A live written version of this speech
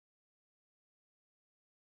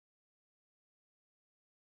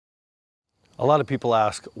A lot of people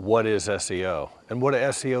ask, what is SEO? And what do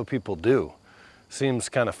SEO people do? Seems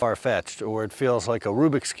kind of far-fetched, or it feels like a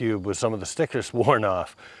Rubik's Cube with some of the stickers worn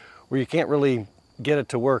off, where you can't really get it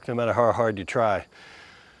to work no matter how hard you try.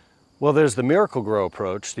 Well, there's the Miracle-Gro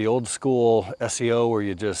approach, the old school SEO where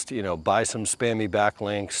you just, buy some spammy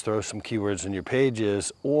backlinks, throw some keywords in your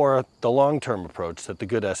pages, or the long-term approach that the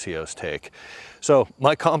good SEOs take. So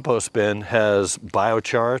my compost bin has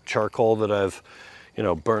biochar, charcoal that I've,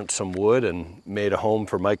 burnt some wood and made a home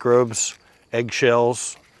for microbes,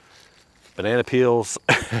 eggshells, banana peels,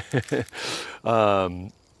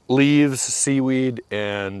 leaves, seaweed,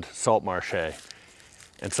 and salt marché.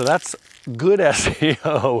 And so that's good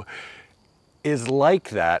SEO is like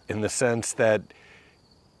that in the sense that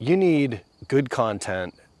you need good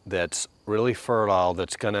content that's really fertile,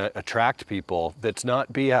 that's gonna attract people, that's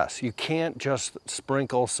not BS. You can't just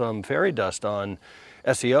sprinkle some fairy dust on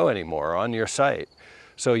SEO anymore on your site.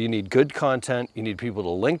 So you need good content, you need people to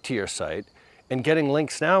link to your site, and getting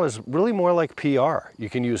links now is really more like PR.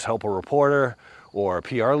 You can use Help a Reporter or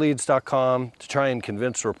prleads.com to try and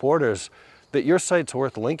convince reporters that your site's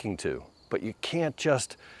worth linking to, but you can't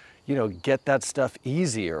just get that stuff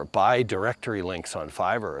easy or buy directory links on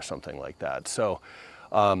Fiverr or something like that. So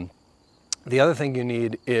the other thing you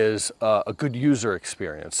need is a good user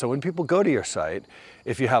experience. So when people go to your site,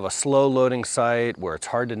 if you have a slow loading site where it's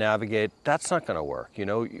hard to navigate, that's not gonna work. You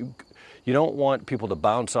don't want people to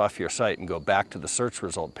bounce off your site and go back to the search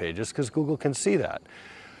result pages because Google can see that.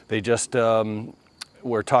 They just,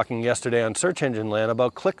 we're talking yesterday on Search Engine Land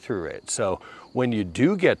about click-through rates. So when you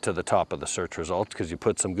do get to the top of the search results, because you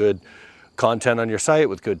put some good content on your site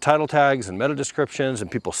with good title tags and meta descriptions, and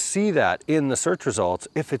people see that in the search results,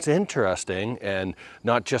 if it's interesting and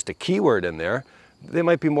not just a keyword in there, they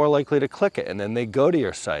might be more likely to click it, and then they go to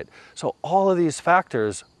your site. So all of these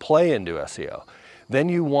factors play into SEO. Then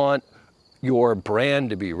you want your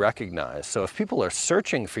brand to be recognized. So if people are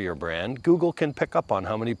searching for your brand, Google can pick up on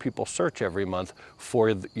how many people search every month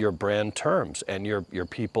for your brand terms and your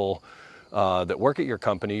people that work at your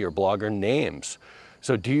company, your blogger names.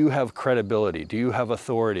 So do you have credibility? Do you have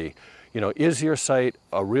authority? Is your site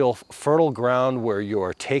a real fertile ground where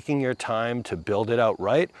you're taking your time to build it out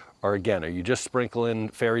right? Or again, are you just sprinkling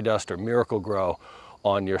fairy dust or Miracle-Gro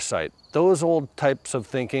on your site? Those old types of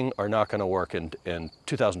thinking are not gonna work in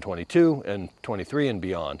 2022 and 23 and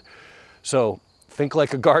beyond. So think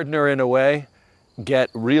like a gardener in a way,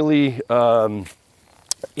 get really,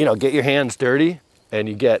 get your hands dirty and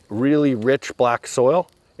you get really rich black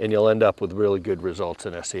soil and you'll end up with really good results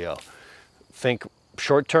in SEO. Think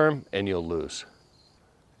short term and you'll lose.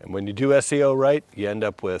 And when you do SEO right, you end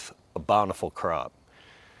up with a bountiful crop.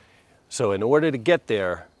 So in order to get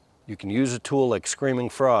there, you can use a tool like Screaming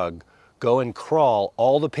Frog, go and crawl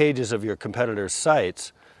all the pages of your competitors'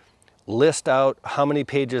 sites, list out how many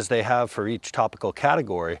pages they have for each topical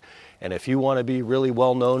category, and if you want to be really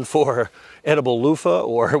well known for edible loofah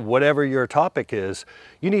or whatever your topic is,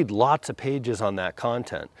 you need lots of pages on that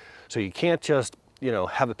content. So you can't just,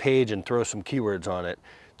 have a page and throw some keywords on it.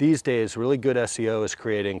 These days, really good SEO is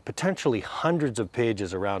creating potentially hundreds of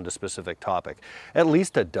pages around a specific topic, at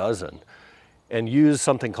least a dozen, and use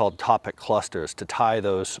something called topic clusters to tie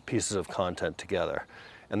those pieces of content together,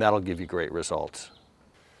 and that'll give you great results.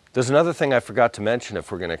 There's another thing I forgot to mention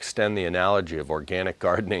if we're going to extend the analogy of organic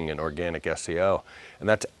gardening and organic SEO, and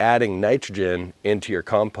that's adding nitrogen into your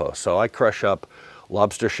compost. So I crush up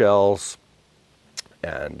lobster shells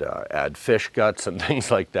and add fish guts and things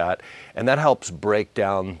like that, and that helps break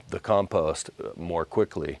down the compost more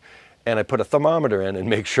quickly. And I put a thermometer in and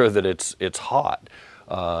make sure that it's hot,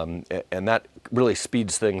 and that really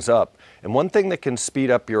speeds things up. And one thing that can speed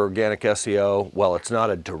up your organic SEO, while it's not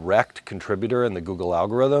a direct contributor in the Google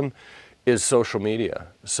algorithm, is social media.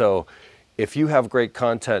 So if you have great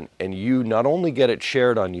content and you not only get it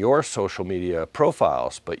shared on your social media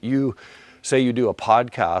profiles, but you say you do a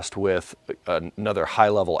podcast with another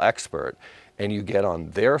high-level expert and you get on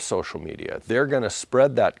their social media, they're gonna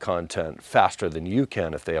spread that content faster than you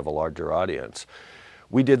can if they have a larger audience.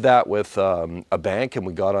 We did that with a bank and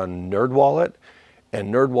we got on NerdWallet,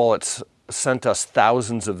 and NerdWallet sent us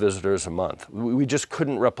thousands of visitors a month. We just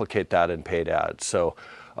couldn't replicate that in paid ads. So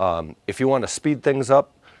if you want to speed things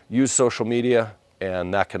up, use social media,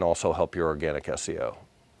 and that can also help your organic SEO.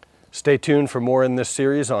 Stay tuned for more in this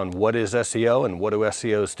series on what is SEO and what do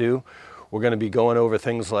SEOs do. We're going to be going over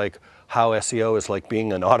things like how SEO is like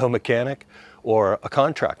being an auto mechanic or a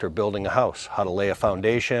contractor building a house, how to lay a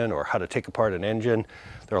foundation or how to take apart an engine.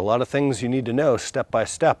 There are a lot of things you need to know step by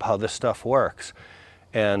step how this stuff works.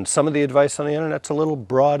 And some of the advice on the internet's a little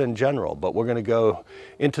broad and general, but we're going to go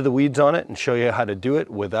into the weeds on it and show you how to do it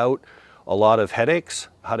without a lot of headaches,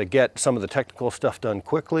 how to get some of the technical stuff done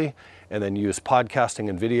quickly, and then use podcasting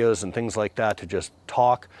and videos and things like that to just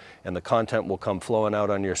talk, and the content will come flowing out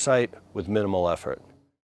on your site with minimal effort.